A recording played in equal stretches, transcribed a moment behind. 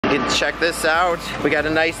Check this out. We got a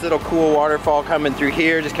nice little cool waterfall coming through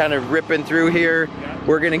here, just kind of ripping through here.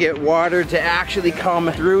 We're gonna get water to actually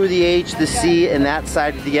come through the H, the C, and that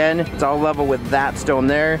side at the end. It's all level with that stone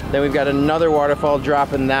there. Then we've got another waterfall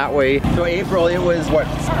dropping that way. So April, it was what,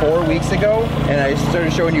 4 weeks ago? And I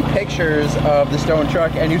started showing you pictures of the stone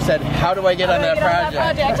truck and you said, how do I get on that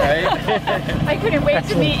project? Right? I couldn't wait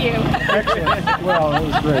to meet you. Excellent. Well, it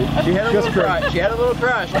was great. She had a little crush. She had a little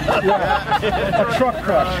crush. Yeah. A truck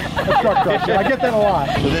crush. A truck crush. I get that a lot.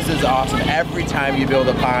 So this is awesome. Every time you build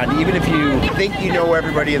a pond, even if you think you know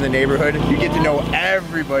everybody in the neighborhood, you get to know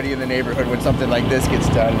everybody in the neighborhood when something like this gets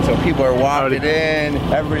done. So people are walking in,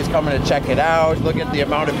 everybody's coming to check it out. Look at the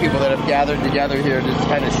amount of people that have gathered together here to just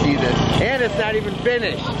kind of see this. And it's not even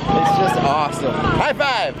finished. It's just awesome. High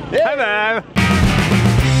five! Yay! High five!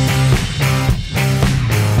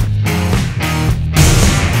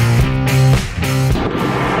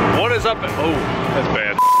 What is up? Oh, that's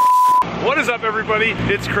bad. What is up, everybody?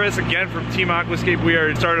 It's Chris again from Team Aquascape. We are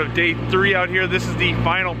at the start of day 3 out here. This is the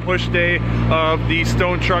final push day of the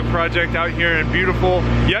stone truck project out here in beautiful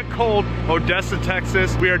yet cold Odessa,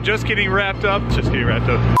 Texas. We are just getting wrapped up.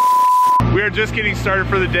 We are just getting started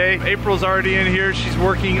for the day. April's already in here. She's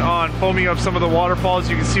working on foaming up some of the waterfalls.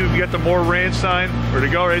 You can see we've got the Moore Ranch sign. Where'd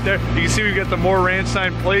it go? Right there. You can see we've got the Moore Ranch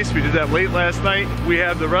sign placed. We did that late last night. We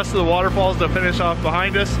have the rest of the waterfalls to finish off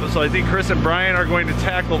behind us. So I think Chris and Brian are going to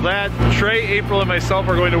tackle that. Trey, April, and myself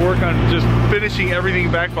are going to work on just finishing everything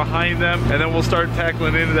back behind them, and then we'll start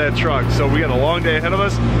tackling into that truck. So we got a long day ahead of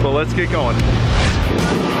us, but let's get going.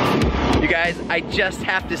 You guys, I just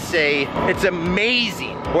have to say, it's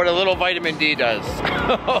amazing what a little vitamin D does.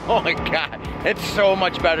 Oh my God. It's so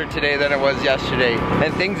much better today than it was yesterday.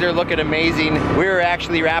 And things are looking amazing. We were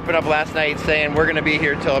actually wrapping up last night saying we're gonna be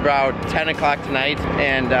here till about 10 o'clock tonight.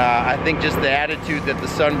 And I think just the attitude that the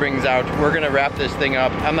sun brings out, we're gonna wrap this thing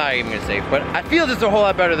up. I'm not even gonna say, but I feel just a whole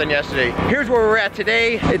lot better than yesterday. Here's where we're at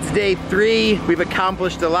today. It's day 3. We've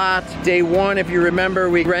accomplished a lot. Day 1, if you remember,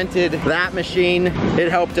 we rented that machine. It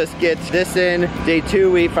helped us get this in. Day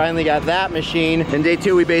 2, we finally got that machine. And day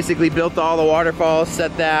 2, we basically built all the waterfalls,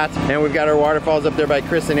 set that, and we've got our waterfalls up there by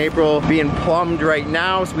Chris and April being plumbed right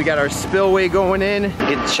now. So we got our spillway going in.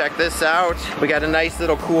 Check this out. We got a nice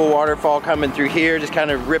little cool waterfall coming through here, just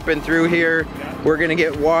kind of ripping through here. We're gonna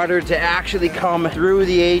get water to actually come through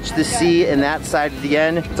the H, the C, and that side at the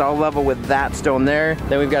end. It's all level with that stone there.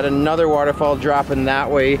 Then we've got another waterfall dropping that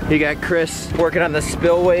way. You got Chris working on the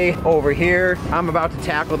spillway over here. I'm about to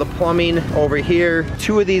tackle the plumbing over here.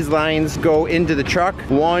 2 of these lines go into the truck.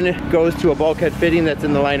 One goes to a bulkhead fitting that's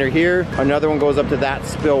in the liner here. Another one goes up to that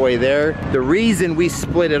spillway there. The reason we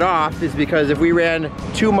split it off is because if we ran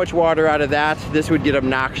too much water out of that, this would get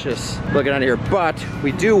obnoxious looking out here. But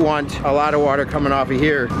we do want a lot of water coming off of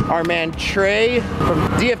here. Our man Trey from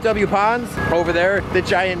DFW Ponds over there, the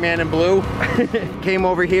giant man in blue, came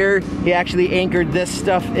over here. He actually anchored this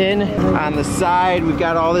stuff in on the side. We've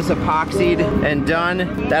got all this epoxied and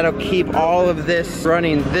done. That'll keep all of this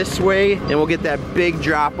running this way, and we'll get that big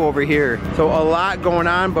drop over here. So a lot going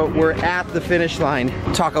on, but we're at the finish line.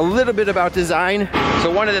 Talk a little bit about design. So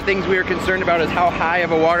one of the things we were concerned about is how high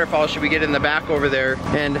of a waterfall should we get in the back over there.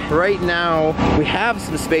 And right now we have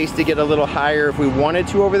some space to get a little higher if we wanted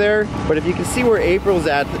to over there. But if you can see where April's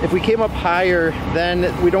at, if we came up higher,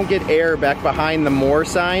 then we don't get air back behind the Moore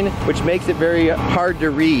sign, which makes it very hard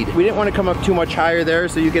to read. We didn't want to come up too much higher there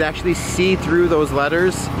so you could actually see through those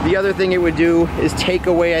letters. The other thing it would do is take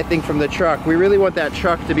away, I think, from the truck. We really want that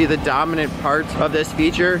truck to be the dominant part of this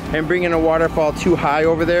feature, and bringing a waterfall too high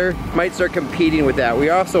over there might start competing with that. We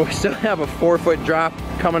also still have a 4-foot drop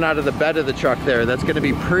coming out of the bed of the truck there. That's gonna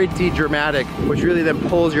be pretty dramatic, which really then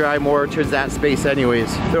pulls your eye more towards that space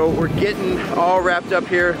anyways. So we're getting all wrapped up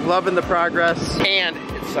here, loving the progress, and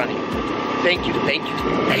it's sunny. Thank you, thank you,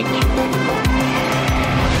 thank you.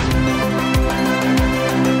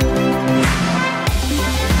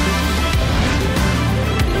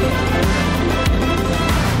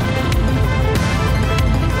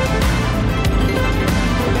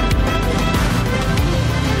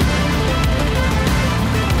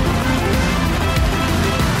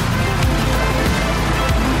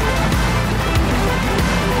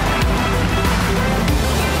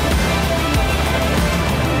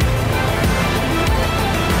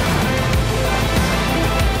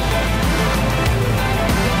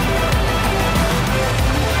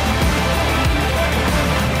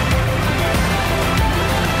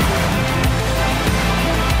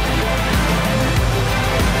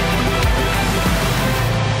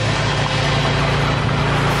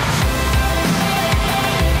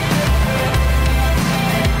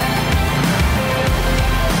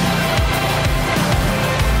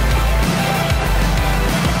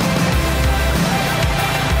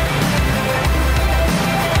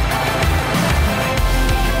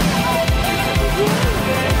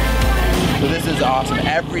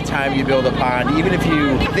 time you build a pond, even if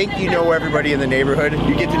you think you know everybody in the neighborhood,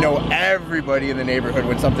 you get to know everybody in the neighborhood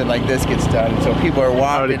when something like this gets done. So people are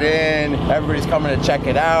walking in, everybody's coming to check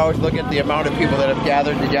it out. Look at the amount of people that have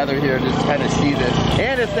gathered together here to just kind of see this.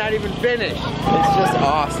 And it's not even finished. It's just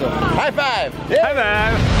awesome. High five! Yeah.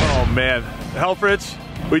 High five! Oh man, Helfrich,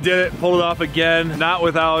 we did it, pulled it off again, not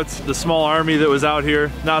without the small army that was out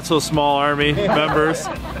here, not so small army members.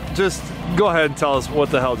 Just go ahead and tell us what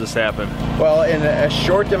the hell just happened. Well, in a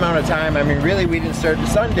short amount of time, I mean, really, we didn't start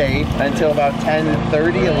Sunday until about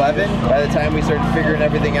 10:30, 11, by the time we started figuring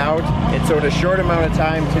everything out. And so in a short amount of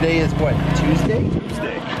time, today is what, Tuesday?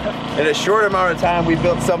 Tuesday. In a short amount of time, we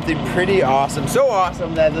built something pretty awesome. So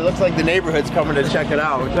awesome that it looks like the neighborhood's coming to check it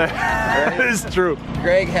out. That is true.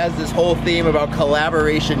 Greg has this whole theme about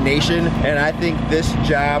collaboration nation, and I think this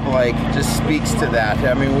job like just speaks to that.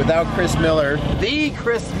 I mean, without Chris Miller, the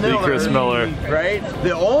Chris Miller, right?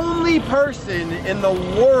 The only person in the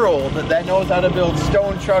world that knows how to build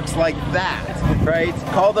stone trucks like that, right?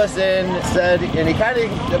 Called us in, said, and he kind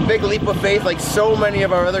of, a big leap of faith like so many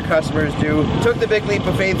of our other customers do, took the big leap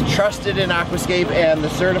of faith, trusted in Aquascape and the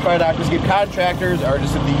certified Aquascape contractors,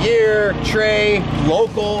 Artist of the Year, Trey,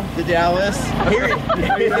 local to Dallas. Here,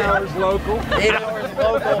 8 hours local. 8 hours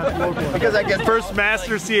local. Because I guess first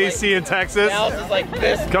master CAC in Texas. Dallas is like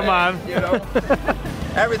this. Come on. You know?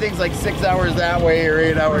 Everything's like 6 hours that way or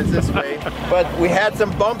 8 hours this way. But we had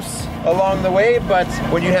some bumps along the way, but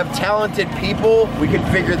when you have talented people, we can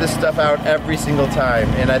figure this stuff out every single time.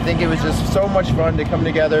 And I think it was just so much fun to come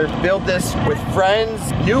together, build this with friends,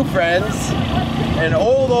 new friends, and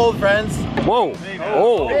old friends. Whoa,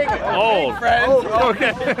 old friends.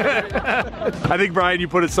 Okay. I think, Brian, you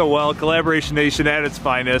put it so well. Collaboration Nation at its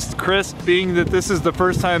finest. Chris, being that this is the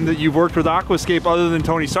first time that you've worked with Aquascape other than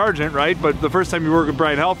Tony Sargent, right? But the first time you worked with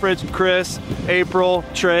Brian Helfrich, Chris, April,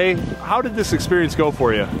 Trey, how did this experience go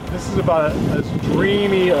for you? This is about as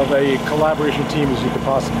dreamy of a collaboration team as you could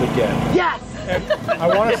possibly get. Yes! And I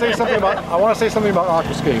want to say something about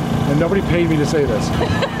Aquascape, and nobody paid me to say this.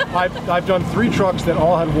 I've done 3 trucks that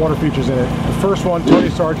all had water features in it. The first one, Tony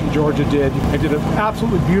Sargent, Georgia did. They did an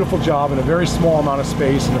absolutely beautiful job in a very small amount of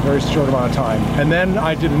space in a very short amount of time. And then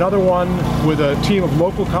I did another one with a team of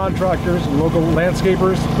local contractors and local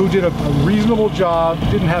landscapers who did a reasonable job,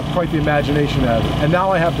 didn't have quite the imagination of it. And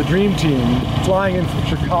now I have the dream team flying in from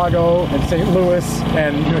Chicago and St. Louis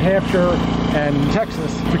and New Hampshire and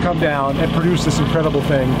Texas to come down and produce this incredible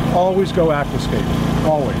thing. Always go Aquascape.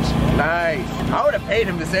 Always. Nice. I would have paid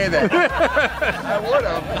him to say that. I would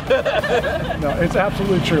have. No, it's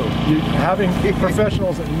absolutely true. Having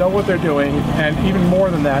professionals that know what they're doing, and even more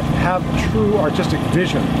than that, have true artistic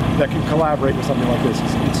vision that can collaborate with something like this.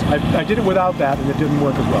 I did it without that, and it didn't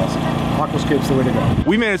work as well. So Aquascape's the way to go.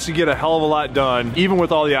 We managed to get a hell of a lot done, even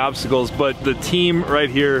with all the obstacles, but the team right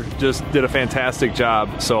here just did a fantastic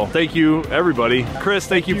job. So thank you, everybody. Chris,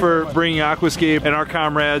 thank you for bringing Aquascape and our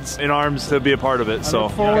comrades in arms to be a part of it. So I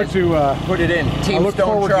look forward to put it in. Team I look Stone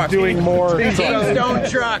forward Truck. to doing more. Team Stone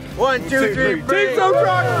Truck. 1, 2, 3, Team Stone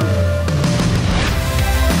Truck.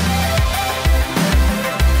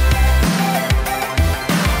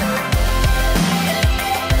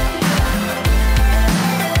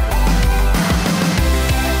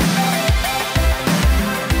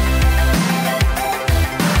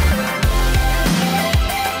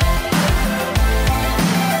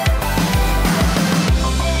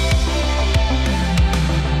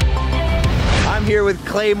 Here with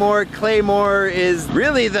Claymore. Claymore is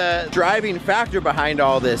really the driving factor behind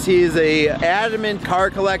all this. He's a adamant car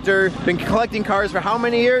collector, been collecting cars for how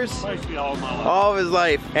many years? Basically all of my life. All of his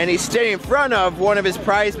life. And he's standing in front of one of his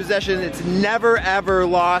prized possessions. It's never ever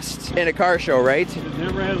lost in a car show, right? It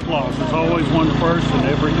never has lost. It's always won first in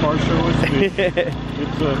every car show it's been.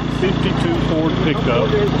 It's a 52 Ford pickup.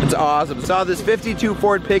 It's awesome. Saw this 52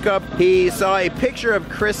 Ford pickup. He saw a picture of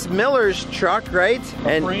Chris Miller's truck, right?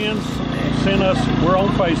 And friends sent us, we're on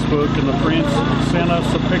Facebook, and the friends sent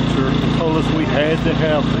us a picture and told us we had to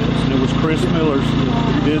have this. And it was Chris Miller's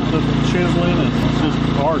who did the chiseling and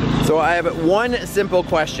just artist. So I have one simple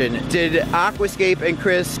question. Did Aquascape and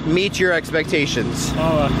Chris meet your expectations?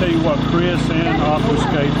 Oh, I tell you what, Chris and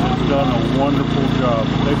Aquascape has done a wonderful job.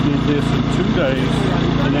 They did this in 2 days,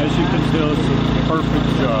 and as you can tell, it's a perfect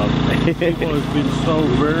job. People have been so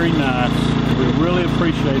very nice. We really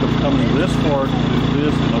appreciate them coming this far to do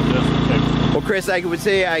this in Odessa, Texas. Well, Chris, I would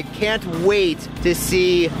say I can't wait to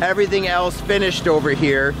see everything else finished over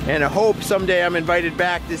here, and I hope someday I'm invited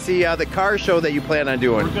back to see the car show that you plan on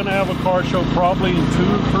doing. We're going to have a car show probably in 2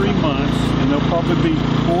 or 3 months, and there'll probably be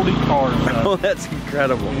 40 cars out. Oh, that's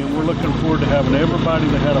incredible. And we're looking forward to having everybody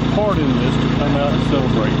that had a part in this to come out and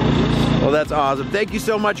celebrate with us. Well, that's awesome. Thank you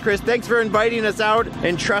so much, Chris. Thanks for inviting us out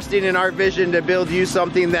and trusting in our vision to build you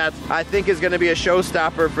something that I think is going to be a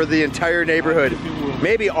showstopper for the entire neighborhood.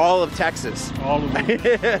 Maybe all of Texas. All of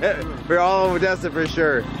them. For all of Odessa, for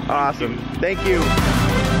sure. Awesome. Thank you.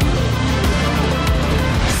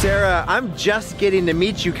 Sarah, I'm just getting to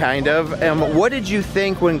meet you, kind of. What did you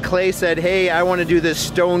think when Clay said, hey, I want to do this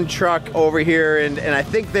stone truck over here, and I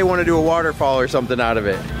think they want to do a waterfall or something out of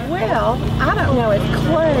it? Well, I don't know if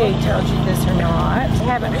Clay told you this or not.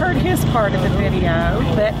 Haven't heard his part of the video,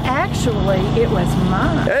 but actually it was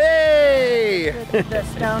mine. Hey! The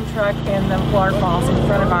stone truck and the waterfalls in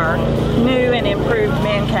front of our new and improved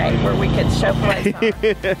man cave where we could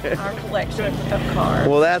showplace our collection of cars.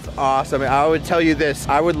 Well, that's awesome. I would tell you this,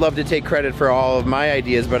 I would love to take credit for all of my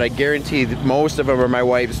ideas, but I guarantee that most of them are my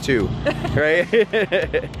wife's too, right?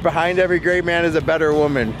 Behind every great man is a better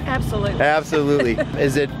woman. Absolutely. Absolutely.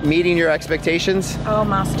 Is it meeting your expectations? Oh,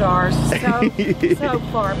 my stars. So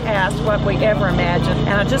far past what we ever imagined. And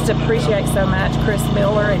I just appreciate so much Chris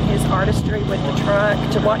Miller and his artistry with the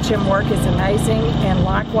truck. To watch him work is amazing. And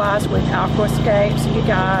likewise with Aquascape. You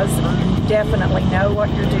guys definitely know what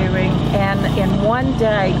you're doing. And in one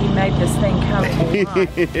day, you made this thing come to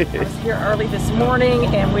life. I was here early this morning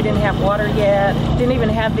and we didn't have water yet. Didn't even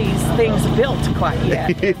have these things built quite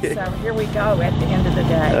yet. And so here we go at the end of the day.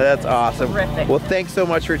 That's awesome. Terrific. Well, thanks so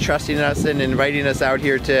much for trusting us and inviting us out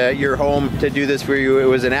here to your home to do this for you. It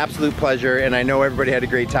was an absolute pleasure, and I know everybody had a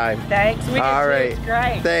great time. Thanks. We did All too. right. It's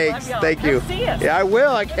great. Thanks. Love y'all. Thank you. Come see us. Yeah, I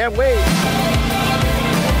will. I can't wait.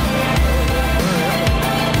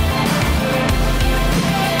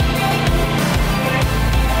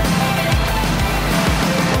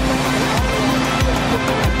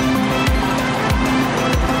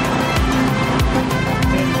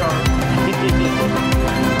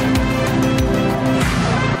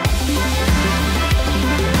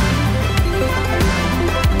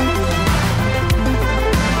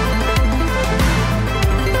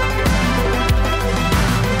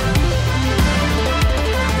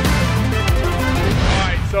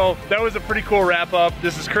 So that was a pretty cool wrap up.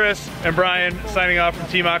 This is Chris and Brian signing off from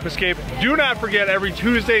Team Aquascape. Do not forget every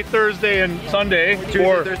Tuesday, Thursday, and Sunday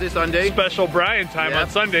for Thursday, Sunday. special Brian time on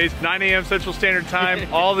Sundays, 9 a.m. Central Standard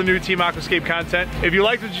Time, all the new Team Aquascape content. If you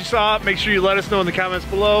liked what you saw, make sure you let us know in the comments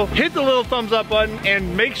below. Hit the little thumbs up button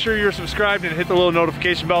and make sure you're subscribed and hit the little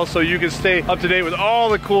notification bell so you can stay up to date with all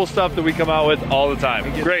the cool stuff that we come out with all the time.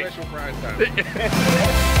 Great. Special Brian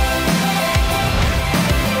time.